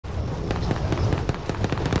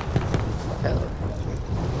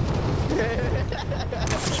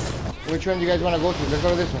Which one do you guys want to go to? Let's go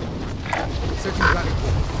to this one.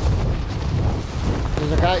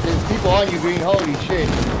 There's people on you, Green. Holy shit.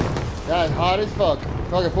 That's hot as fuck.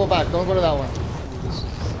 Okay, pull back. Don't go to that one.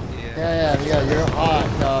 Yeah, you're hot,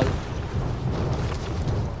 dog.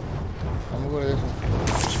 I'm gonna go to this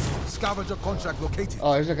one. Scavenger contract located.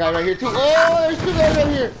 Oh, there's a guy right here too. Oh, there's two guys right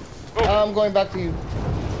here. I'm going back to you.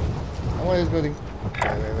 I'm going to this building.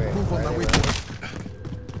 Wait. Move on my way.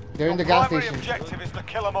 They're in the gas station. Objective is to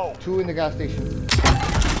kill them all. Two in the gas station.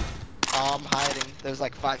 I'm hiding. There's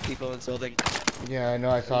like 5 people in this building. Yeah, I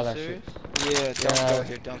know. I saw that shit. Yeah, don't go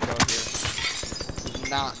here. Don't go here. This is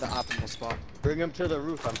not the optimal spot. Bring him to the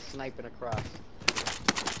roof. I'm sniping across.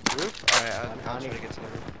 Roof? Alright, I'll try to get to the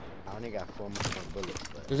roof. I only got 4 more bullets.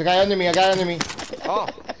 But... There's a guy under me. Oh.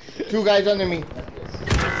 2 guys under me.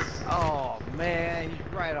 Oh man,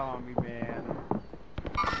 he's right on me, man.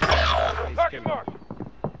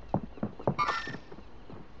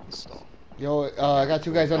 Yo, I got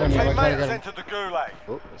 2 guys under me. I'm trying to get him. Entered the gulag.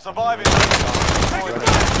 Surviving.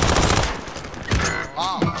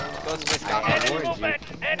 Oh, goes to this guy. Enemy movement!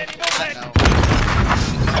 Enemy movement!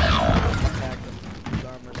 His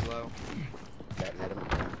armor's low. Let him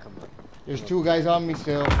come up. There's 2 guys on me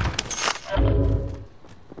still. Your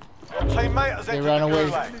teammate has entered the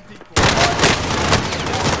gulag.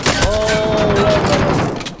 Oh, run.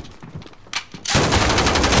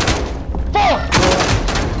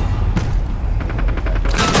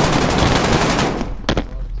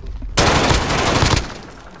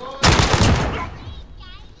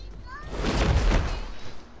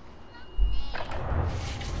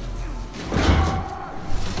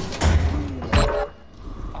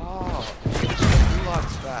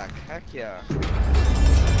 Fuck! Heck yeah.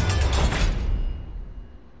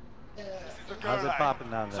 How's it popping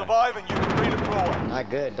down there? Survive and you can redeploy. Not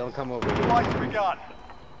good. Don't come over here. Flight's begun.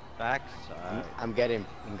 Facts. I'm getting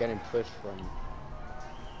pushed from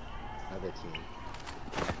another team.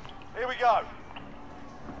 Here we go.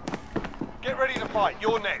 Get ready to fight.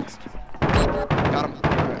 You're next. Got him.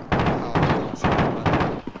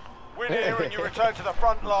 Win here and you return to the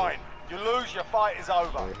front line. You lose, your fight is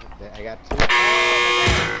over. I got 2.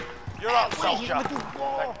 You're up, soldier.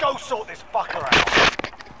 Now go sort this fucker out.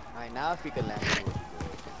 Alright, now if you can land me.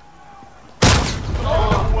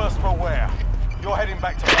 Worse for wear. You're heading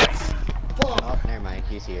back to base. Oh, never mind.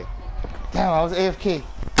 He's here. Damn, I was AFK.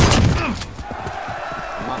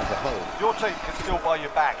 I'm on the hole. Your team can still buy you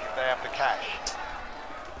back if they have the cash.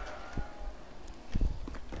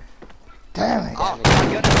 Damn it. Oh, my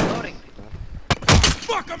goodness, loading.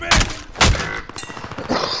 Fuck him in!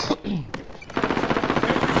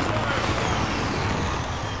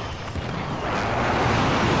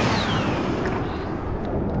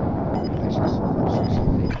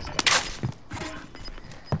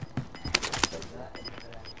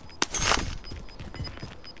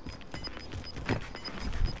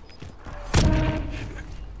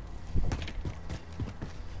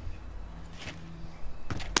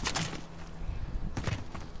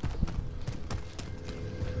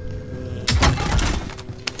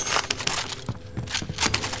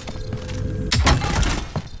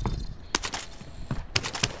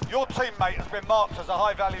 Your teammate has been marked as a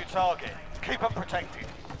high-value target. Keep them protected.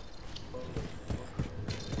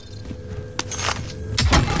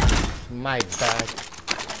 My bad.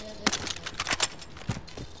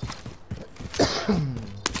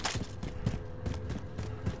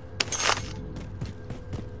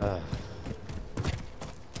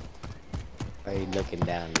 Are you looking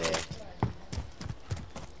down there?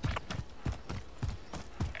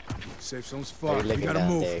 Safe zone's Are far. you We looking gotta down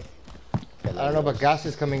move. there? I don't know, but gas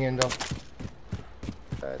is coming in though.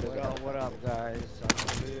 What up, guys?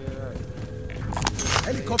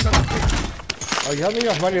 Helicopter location. Oh, you have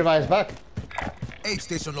enough money to buy us back. Aid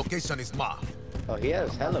station location is marked. Oh, he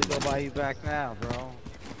has hella Go buy you back now, bro.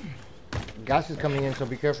 Gas is coming in, so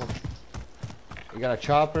be careful. You got a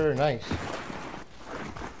chopper, nice.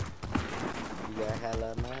 You got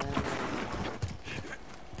hella money.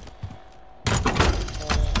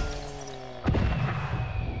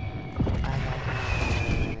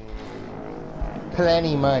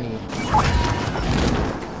 Plenty money.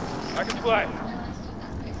 I can fly.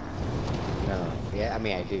 No, yeah, I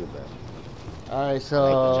mean I do, but Alright, The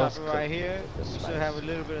so chopper right here. We still have a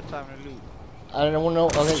little bit of time to loot. I don't know.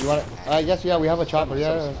 Okay, you want it? I guess yeah, we have a chopper.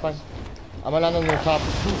 Yeah, that's fine. I'm gonna land on the top.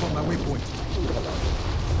 Move on my waypoint.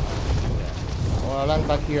 Well, I'll land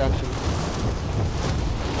back here actually.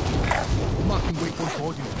 Marking waypoint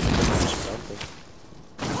coordinates.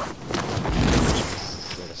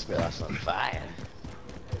 gonna smell us on fire.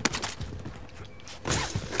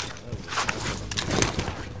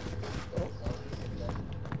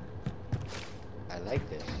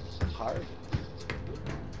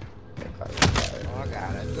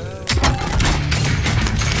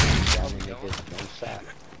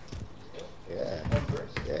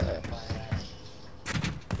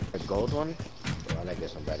 old one. Oh, I like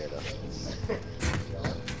this one better though.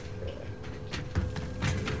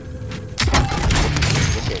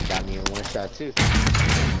 This shit got me in one shot too.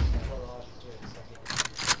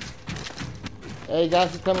 Hey,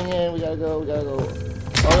 gas is coming in. We gotta go. We gotta go.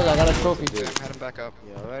 Oh, look, I got a trophy. Yeah, I'm heading back up.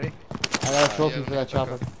 You ready? I got a trophy yeah, for that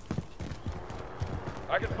chopper.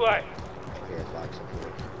 I can fly. Here, it's box up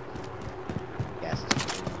here. Yes.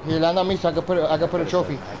 Here, land on me so I can put a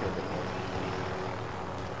trophy.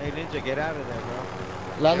 Hey, Ninja, get out of there,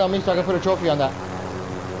 bro. Land on me so I can put a trophy on that.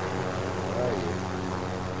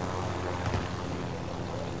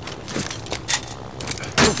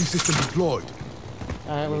 Trophy system deployed.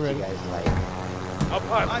 Alright, we're ready. You guys like, Up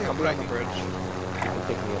high. I am On the ready. bridge.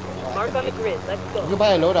 pick me up. Mark on the grid. Let's You go. can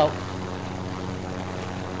buy a loadout.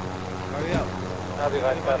 Hurry up. I'll be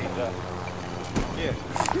right passenger. Yeah.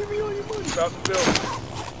 Give me all your money. About to build.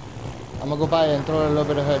 I'm gonna go buy it and throw it a little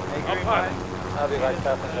bit ahead. Hey, Up green high. light. I'll be right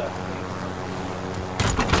passenger.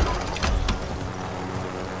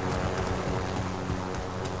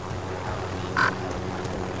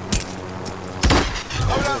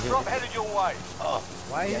 Loadout drop headed your way.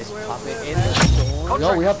 Why You is guys where pop we're it in at? the storm.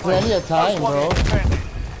 Yo, we have plenty of time, First one bro. independent.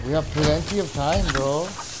 We have plenty of time, bro.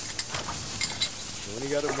 You only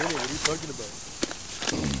got a minute. What are you talking about?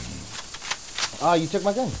 Ah, you took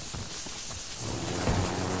my gun.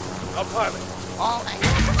 Up high.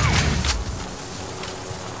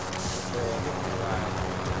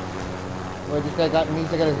 Wait, this guy needs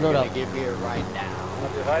to get his I'm loadout. gonna give you it right now. I'll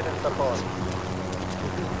be right in support.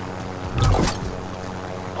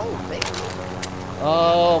 Oh, man.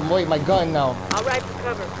 Oh, wait, my gun now. All right, for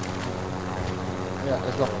cover. Yeah,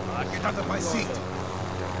 let's go. Get out of my seat.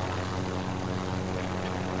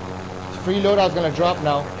 Free loadout's gonna drop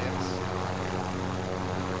now.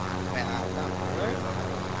 Man, I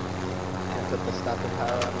put the stopping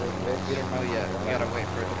power on this we bitch. don't know yet. We gotta wait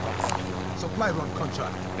for it to pop up. Supply run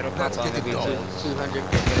contract. It'll Let's pop up. get it Maybe done. 200, it's gonna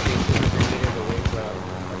be 200 meters away from.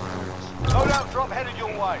 Loadout drop headed your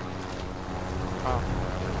way. Oh.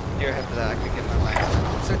 Here, head for that. I could get my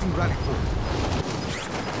lance. Setting rally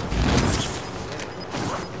point.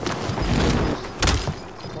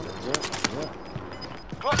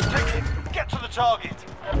 Clock's ticking. Get to the target.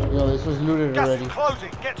 Yo, this was looted Gas already. is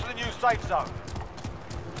closing. Get to the new safe zone.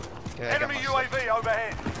 Okay, I got Enemy my UAV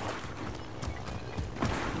overhead.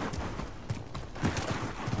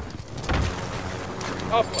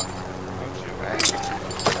 Up.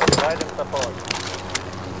 Right in support.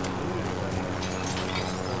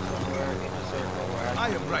 I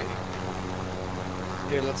am ready.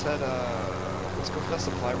 Here, let's head, let's go for that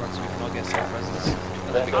supply run so we can all get safe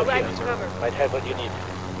residence. All right, for cover. Might have what you need.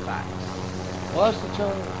 Watch the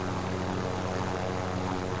channel.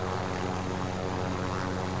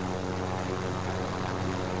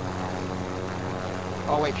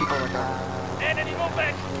 Oh wait, people are there. Enemy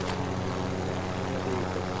movement.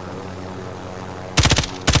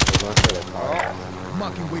 We're going for the car.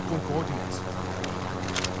 Marking waypoint coordinates.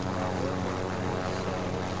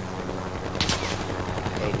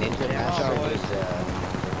 Hey, Ninja Master boys. needs,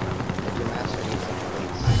 Ninja Master needs some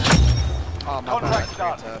plates. Oh, my Contract's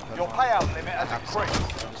bad. done. Your payout limit has increased.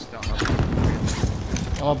 I just don't know.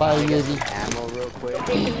 I'm gonna buy a Get UAV. some ammo real quick.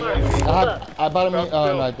 Location marked. Move up. I bought a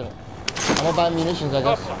oh no, I didn't. I'm gonna buy munitions, I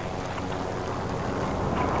guess.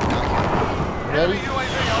 Enemy Ready?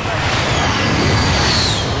 UAV overhead.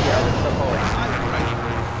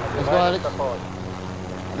 Let's go, Alex.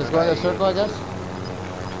 Let's go in the circle, I guess.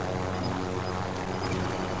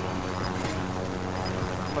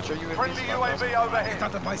 How much are you in Friendly these UAV Get overhead.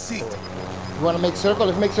 out of my seat. You wanna make circle?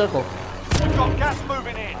 Let's make circle. We've got gas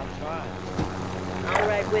moving in. All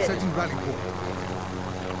right, with. Setting rally point.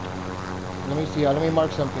 Let me see, let me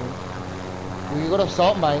mark something. We can go to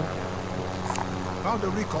salt mine. Found a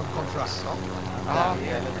recon contract.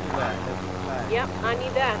 Yeah, let's do that. Yep, I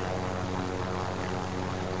need that.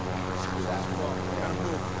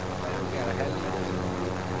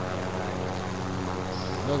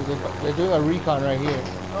 Look, they're doing a recon right here.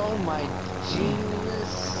 Oh my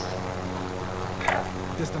genius.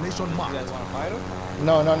 Destination You marked. guys want to fight him?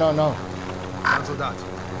 No, no, no, no. Cancel that.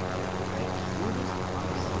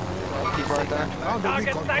 People right there. Found a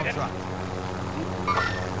recon contract.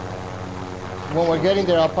 When we're getting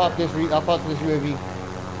there, I'll pop this UAV.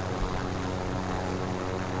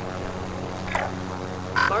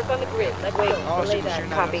 Mark on the grid. Let's go. Oh, Delay she's that.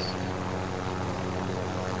 shooting at Copy. us.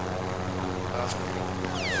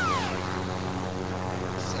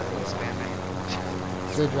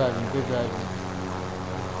 Spamming. Good driving, good driving.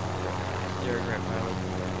 You're a great pilot.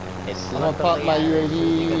 It's I'm gonna pop my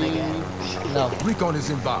UAV. No, Recon is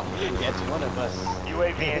inbound. It's one of us.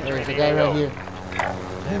 UAV there's entering a the guy right AO. here.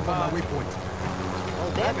 Move on my waypoint.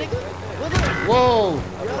 Oh, damn, nigga. Whoa!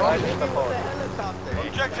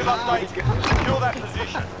 Objective update. Secure that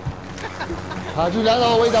position. How'd you land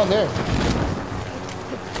all the way down there?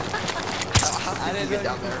 How did you get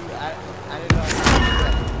down there? I didn't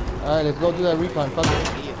know. Alright, let's go do that recon. Fuck it.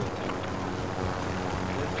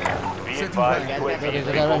 Be advised, There's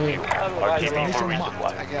a guy right here. Destination marked.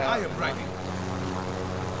 I got I am riding.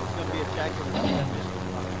 It's gonna be a jacket.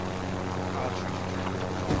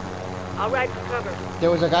 I'll ride for cover.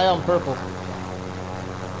 There was a guy on purple.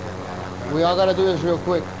 We all gotta do this real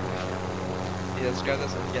quick. Yeah, this guy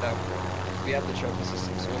doesn't get out. We have the trophy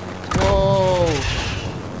system, so we'll Whoa!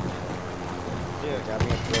 Dude, got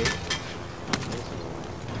me a plate.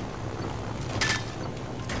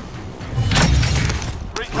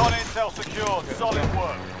 Recon intel secured. Solid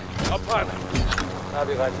work. I'll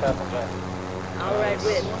ride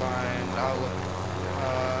with. fine. I'll look.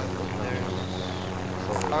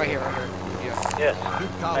 There's... Oh, here, right here. Yeah. Big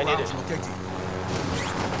car rounds located.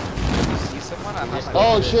 You see someone? I'm not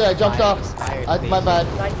Oh shit, I jumped off. My bad.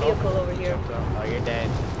 Light vehicle over here. Oh, you're dead.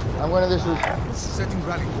 I'm going to this roof. Setting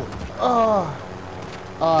rally point. Oh.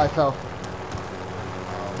 Oh, I fell.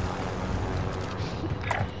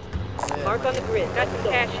 Mark on the grid. Got some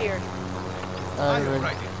cash here. I am Alright.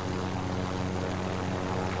 riding.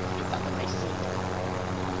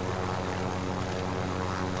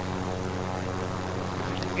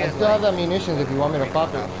 I still have the munitions if you want me to pop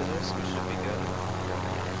it. After this, we should be good.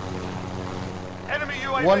 Enemy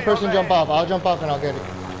UAV One person overhead. jump off. I'll jump off and I'll get it.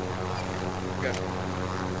 Good.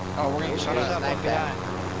 Oh, we're getting shot at.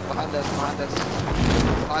 Behind us, behind us.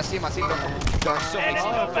 Oh, I see him, I see him. There's so many.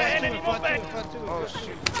 Oh,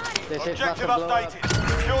 shoot. This is Objective about to blow up.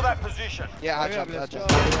 updated. Secure that position. Yeah, I jumped, I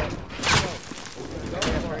jumped.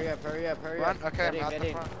 Hurry up, hurry up, hurry Run, up. okay, I'm Get out in, the get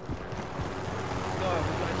in. front. No, we're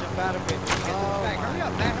gonna jump out of it. Get this back. Hurry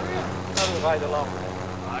up, man. Hurry up.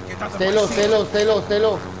 Get out of Stay my low, seat. stay low, stay low, stay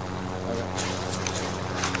low.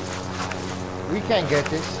 We can't get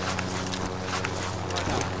this.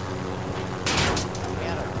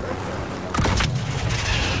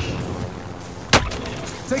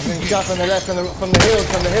 Taking Getting hit. shot from the left, from the hills,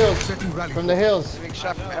 from the hills, Setting rally from the point. hills. Being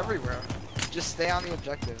shot from everywhere. Just stay on the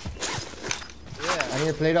objective. I need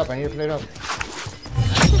to play it up, I need to play it up.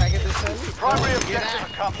 Primary objective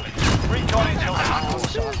accomplished. Recon intel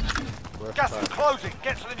secured. Gas is closing.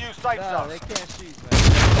 Get to the new safe No, zone. they can't shoot, man.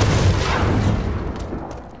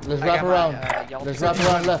 Let's I wrap got my, around. yellow Let's piece. wrap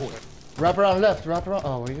around left. Wrap around left, wrap around.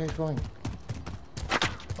 Oh, where are you guys going?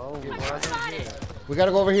 Oh, We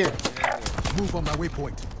gotta go over here. Move on my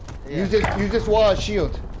waypoint. Use this wall as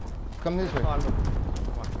shield. Come this way.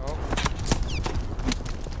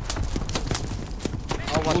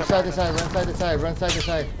 Move side to side, run side to side, run side to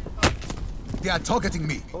side. They are targeting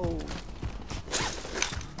me. Oh,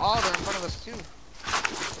 they're in front of us too.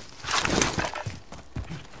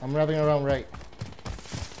 I'm wrapping around right.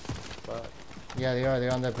 Yeah, they are.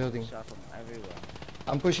 They're on that building. shot from everywhere.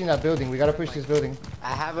 I'm pushing that building. We gotta push this building.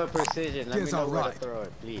 I have a precision. Let me Here's know our where to ride. throw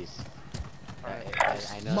it, please.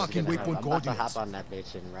 I know Marking it's gonna waypoint I'm about to coordinates. hop on that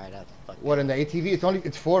bitch and ride out the fuck. What, in the ATV?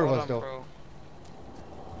 It's 4 of Hold us on, though. bro.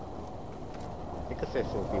 It could fit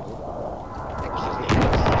 4 people.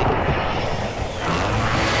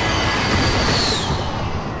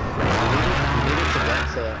 We needed to get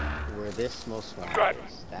to where this smoke swamp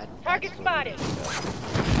is. Target spotted.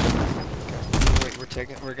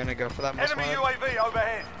 We're gonna go for that most Enemy one. UAV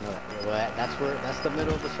overhead. No, well, that's the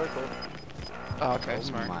middle of the circle. Oh, okay,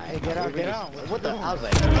 smart. Hey, get out, get out. What the? I was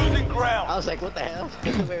like, Losing ground. what the hell?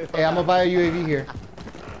 Hey, I'm gonna buy a UAV here.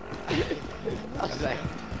 I was like,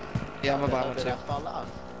 Yeah, I'm about how to did too. I fall off?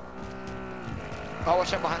 Oh,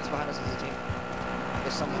 watch out behind us as a team.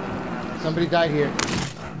 There's someone looking at us. Somebody died here.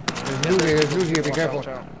 There's loot here. There's loot here. Be Watch out, careful. watch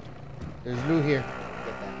out. There's loot here.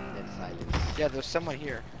 Get that silence. Yeah, there's someone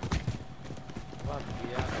here. Fuck,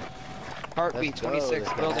 yeah. Heartbeat Let's go, 26,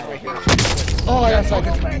 let's building go. right here. Oh, I got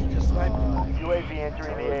sighted. UAV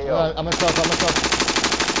entering the AO. I'm gonna stop.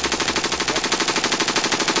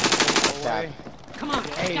 Come on,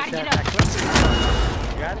 Hey, gotta get that up. clip.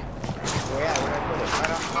 You got it? Where at? Where I put it?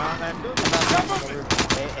 Right on that building.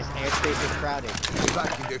 Hey, it's airspace is crowded.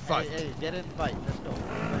 Back in the fight. Hey, get in the fight. Let's go.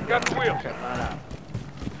 Got the wheel. Flat out.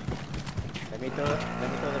 Let me throw the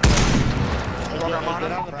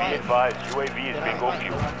Be advised, UAV is bingo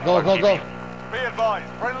fuel. Go. Be advised,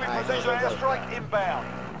 friendly Alright, precision go. airstrike inbound.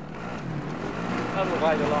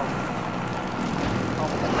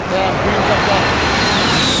 Yeah, green jumped off.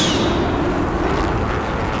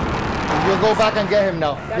 You'll go back and get him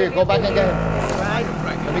now. Here, go back and get him. Right.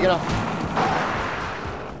 Let me get off.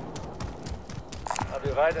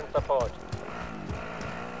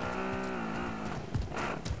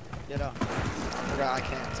 Get up. I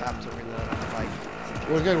can't tap to reload on the bike.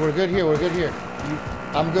 We're good here, we're good here.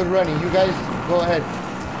 I'm good running, you guys go ahead.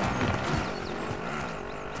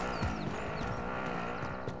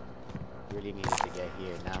 Really needed to get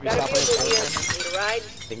here now. Got a vehicle here. Need a ride?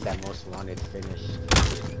 I think that most wanted finished.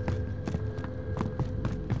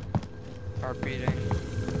 Heart beating.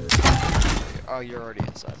 Oh, you're already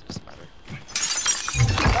inside. It doesn't matter.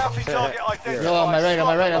 Bounty target identified. Yo, on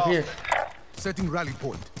my right, up here. Setting rally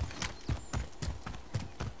point.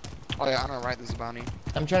 Oh yeah, on our right, there's a bounty.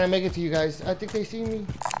 I'm trying to make it to you guys. I think they see me.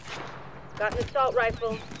 Got an assault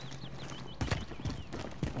rifle.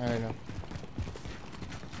 I don't know.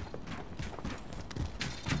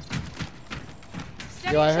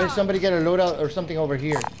 Yo, I heard somebody get a loadout or something over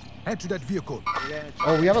here. Head to that vehicle.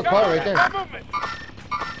 Oh, we have a car right there.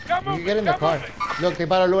 You can get in the car. Look, they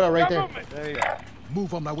bought a loadout right there. There you go.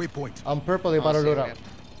 Move on my waypoint. On purple, they bought a loadout.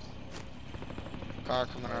 Car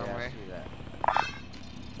coming our I way. see that.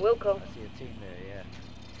 Wilco. I see a team there, yeah.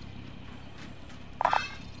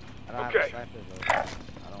 I don't have a sniper though. I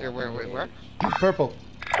don't Here, want where? Purple.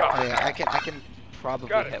 Oh yeah, I can probably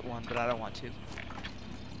hit one, but I don't want to.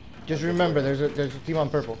 Just remember, there's a team on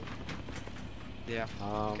purple. Yeah.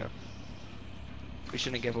 Um, We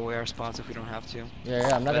shouldn't give away our spots if we don't have to.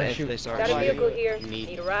 Yeah, I'm not But gonna if shoot. they start Got a shooting, vehicle here. need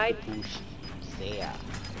Need a ride? to push there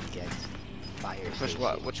and get fire push station.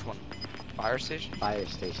 what? Which one? Fire station? Fire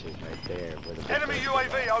station right there. Where the Enemy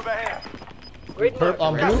UAV overhead. Grid mark.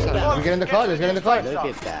 On blue? We get in the car, let's get in the car. Look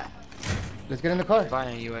at that. Let's get in the car.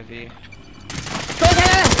 Buying a UAV.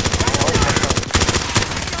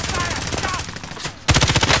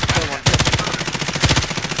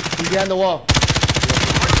 He's behind the wall.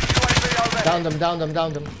 UAV overhead.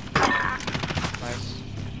 Down them. Nice.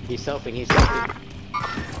 He's selfing.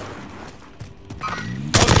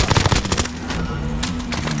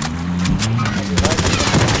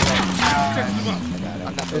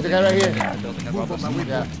 There's a guy right here. Building above us.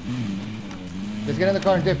 Yeah. Let's get in the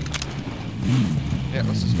car and dip. Yeah,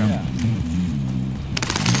 let's just go.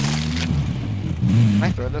 Can I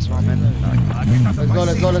throw this one in?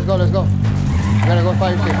 Let's go. We gotta go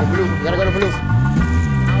fire station. Blue. We gotta go to blue.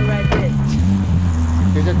 I'll ride this.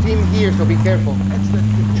 There's a team here, so be careful.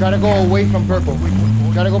 Try to go away from purple.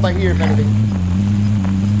 Try to go by here if anything.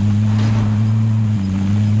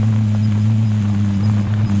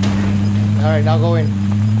 Alright, now go in.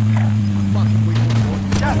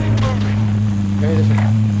 Gas is moving. Maybe this one.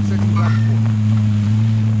 Setting rally point.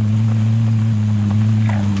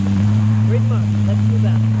 Grid mark. Let's move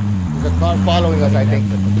out. There's a car following us, I think.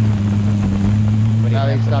 Now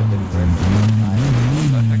they stopped it.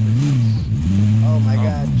 Oh my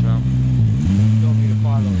god. You told me to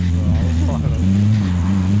follow you, bro. I will follow you.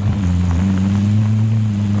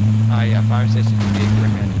 Yeah, fire station is big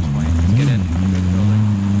vantage point. Let's get in. Good building.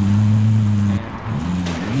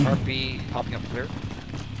 And RP popping up clear.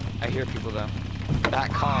 I hear people though. That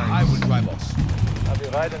car. I will drive us. I'll be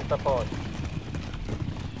riding support.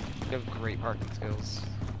 You have great parking skills.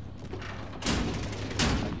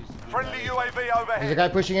 Friendly UAV There's a overhead. guy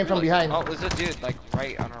pushing in from behind. Oh, there's a dude like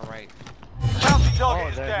right on our right. Bounty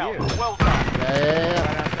target is they're down. here. Well done.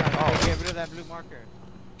 Yeah. Get rid of that blue marker.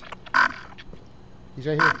 He's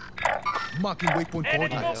right here. Marking waypoint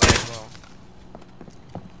coordinates.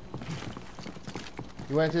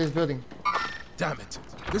 He went into this building. Damn it.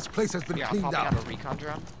 This place has been Yeah, I'm cleaned popping out. out a recon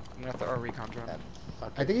drone. I'm gonna throw a recon drone.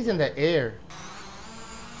 I think he's in the air.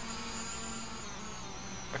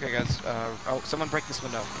 Okay, guys. Oh, someone break this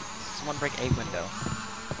window. Someone break a window.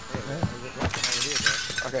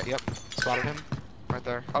 Okay, yep. Spotted him. Right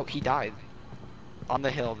there. Oh, he died. On the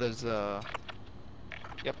hill, there's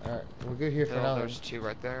Yep. Alright, we're good here for Hill, now. there's two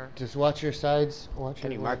right there. Just watch your sides. Watch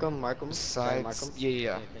Can you your mark him? Mark him? Sides. Mark him?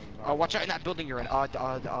 Yeah. Oh, watch out in that building you're in. Odd.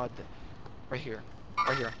 Right here.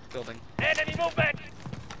 Building. Enemy movement.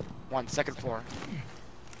 One, second floor.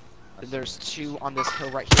 There's two on this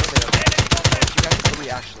hill right here. There are two guys. Three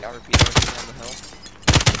actually. I repeat, there's three on the hill.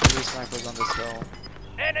 Three snipers on this hill.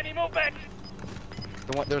 Enemy movement.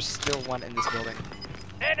 There's still one in this building.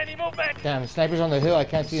 Enemy movement. Damn, snipers on the hill. I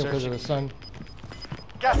can't see him because of the sun.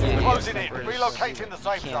 Gas is closing in. snipers. Relocating the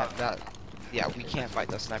safe zone. Yeah, we can't fight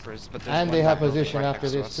the snipers, but there's And one they in have that building position right after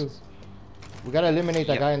next to this us. too. We gotta eliminate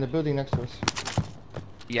that Yep. guy in the building next to us.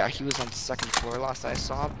 Yeah, he was on second floor last I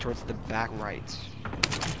saw, towards the back right.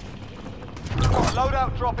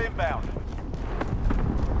 Loadout drop inbound.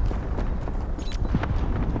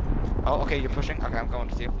 Oh, okay, you're pushing? Okay, I'm going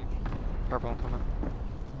with you. Purple, I'm coming.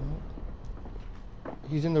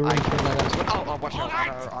 He's in the room. Oh, watch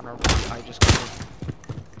out, on our right. I just got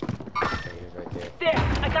Okay, he's right there. There.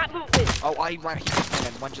 I got movement. Oh, he just ran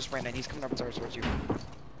in. One just ran in. He's coming up towards you.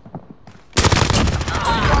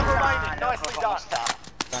 One remaining. Nicely done.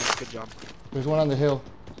 Nice, good job. There's one on the hill.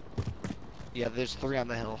 Yeah, there's 3 on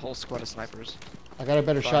the hill. Whole squad of snipers. I got a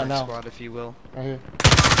better shot Firing now. squad, if you will. Right here.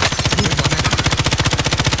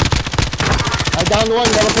 I downed one.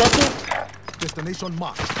 You have a cluster? Destination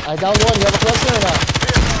marked. I downed one. You have a cluster or not?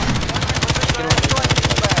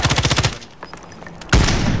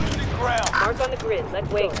 Losing ground. Mark on the grid. Let's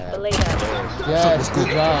wait. Belay that. Yes, good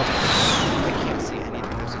job. I can't see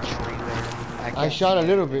anything. There's a tree there. I can't shot a see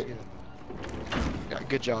little anything. bit. Yeah,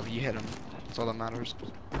 good job. You hit him. That's all that matters.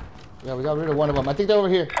 Yeah, we got rid of one of them. I think they're over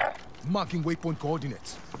here. Marking waypoint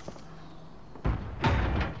coordinates.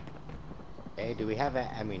 Hey, do we have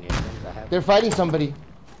ammunition? They're fighting somebody.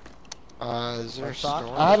 Is there a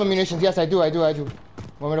store? I have ammunition. Yes, I do. Want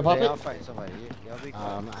me to pop I'll it? fight somebody. Y'all be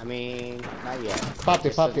I mean, not yet. Popped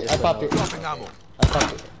it. Popped it. I popped it. Dropping ammo. I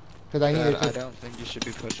popped it. Because I needed I it. don't think you should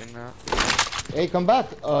be pushing that. Hey, come back.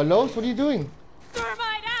 Lowe's, what are you doing?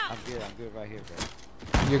 I'm good right here, bro.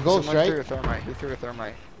 Your ghost, Someone threw right? a thermite. Who threw a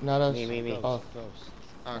thermite? Not us. Me. Oh.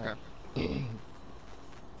 Okay.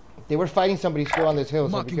 They were fighting somebody still on this hill, so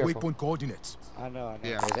be Marking careful. waypoint coordinates. I know.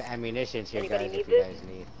 Yeah. There's ammunition here, Anybody guys, need if you this? guys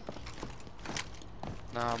need.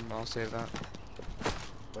 I'll save that.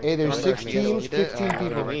 Hey, there's Don't 6 let me teams, need it. 15 I'll put it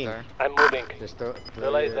people. right there. I'm moving. Just throw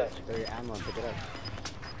Realize that. your ammo and pick it up.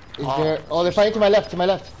 Is there... Oh, they're fighting to my left,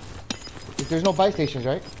 There's no buy stations,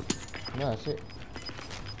 right? No, that's it.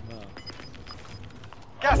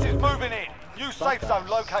 Gas is moving in. New safe zone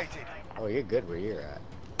located. Oh, you're good where you're at.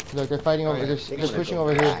 Look, they're fighting over... They're pushing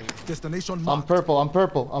over here. Destination I'm marked. purple.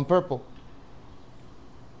 Purple?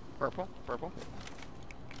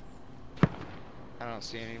 I don't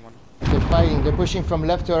see anyone. They're fighting. They're pushing from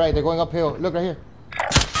left to right. They're going uphill. Look right here.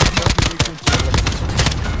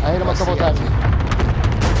 I hit him a couple times.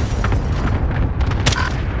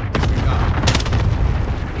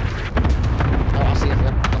 Oh, I see it.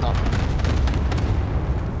 Yep. Hold on.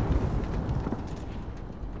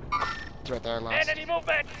 It's right there, last. Enemy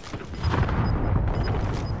movement.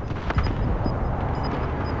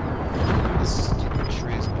 This stupid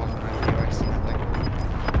tree is blocking my view. I see nothing.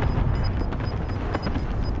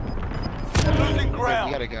 Losing You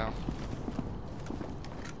ground. gotta go.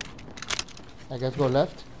 I guess go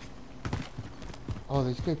left. Oh,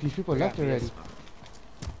 these people left already.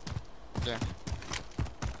 Yeah.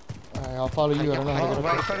 Alright, I'll follow you. I don't know how to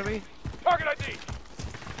right in go. front of me. Target ID.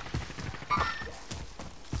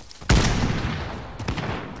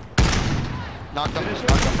 Knocked him.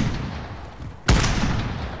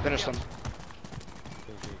 Finished him.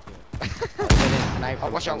 Oh,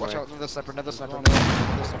 watch out. Another sniper.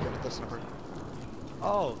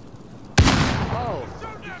 Oh,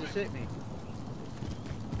 you just hit me.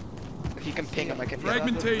 If you can ping him, I can hit him.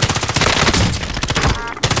 Fragmentation.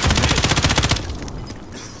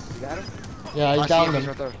 You got him? Yeah, I I see downed him. He's him.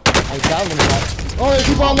 right there. I downed him. Oh, there's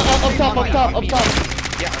people on the up top.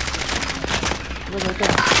 Yeah. Look right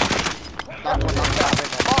there. Knocked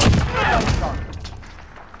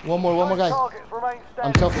one. One more guy. Targets remain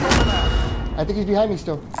I'm standing. selfie. I think he's behind me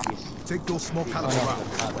still. Take those small caliber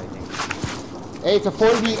rounds. Hey, it's a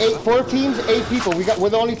 4v8, 4 teams, 8 people. We're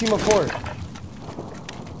the only team of 4.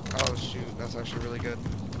 Oh shoot, that's actually really good.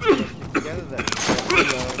 Together then.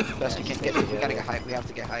 Best we can get. We gotta get height. We have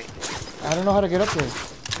to get height. I don't know how to get up there.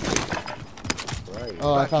 Right.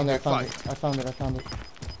 Oh, I Back found in it. the I found it.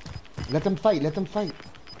 Let them fight.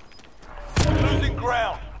 Losing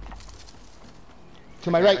ground. To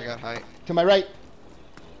my I right. got height. To my right.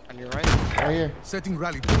 On your right. Right here. Setting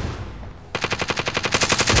rally point.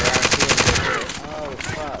 Oh,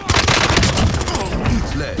 fuck.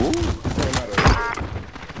 Each leg.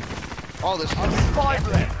 Oh, there's 5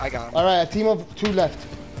 left. I got him. Alright, a team of 2 left.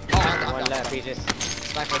 Oh, I'm One down. left, he just...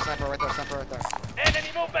 Sniper right there. Enemy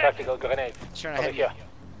movement. Tactical grenade. He's trying to hit me.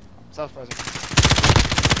 Self-present.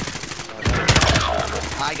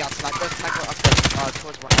 I got sniped. There's sniper up there.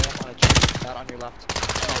 Towards one. I don't want to shoot that on your left.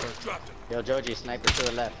 Yo, Joji, sniper to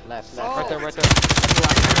the left. Right there. Oh, To the left.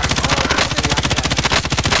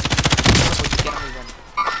 Get me one.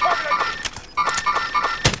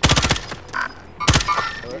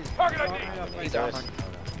 Target ID. He's down.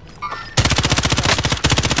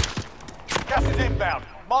 Gas is inbound.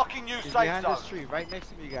 Marking new He's safe behind zone. this tree, right next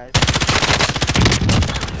to me, guys.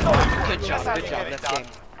 Good job. That's how you Good get job. it That's done.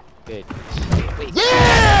 game. good. Wait.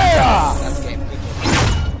 Yeah! That's game. Good job.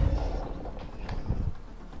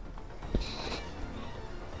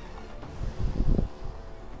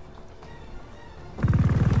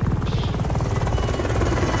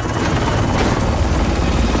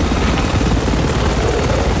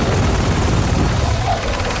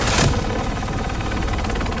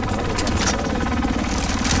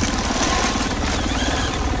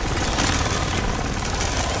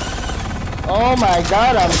 Oh my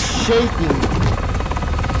god, I'm shaking.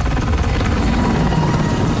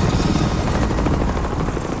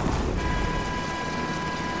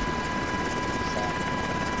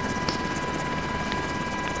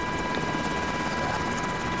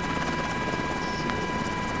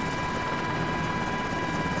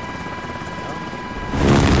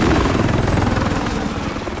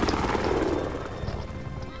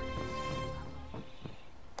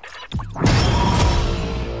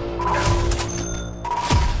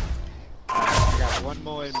 One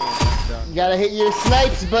more in me and I'm done. You gotta hit your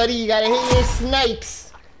snipes, buddy. You gotta hit your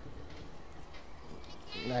snipes.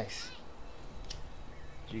 Nice.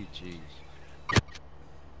 GG's.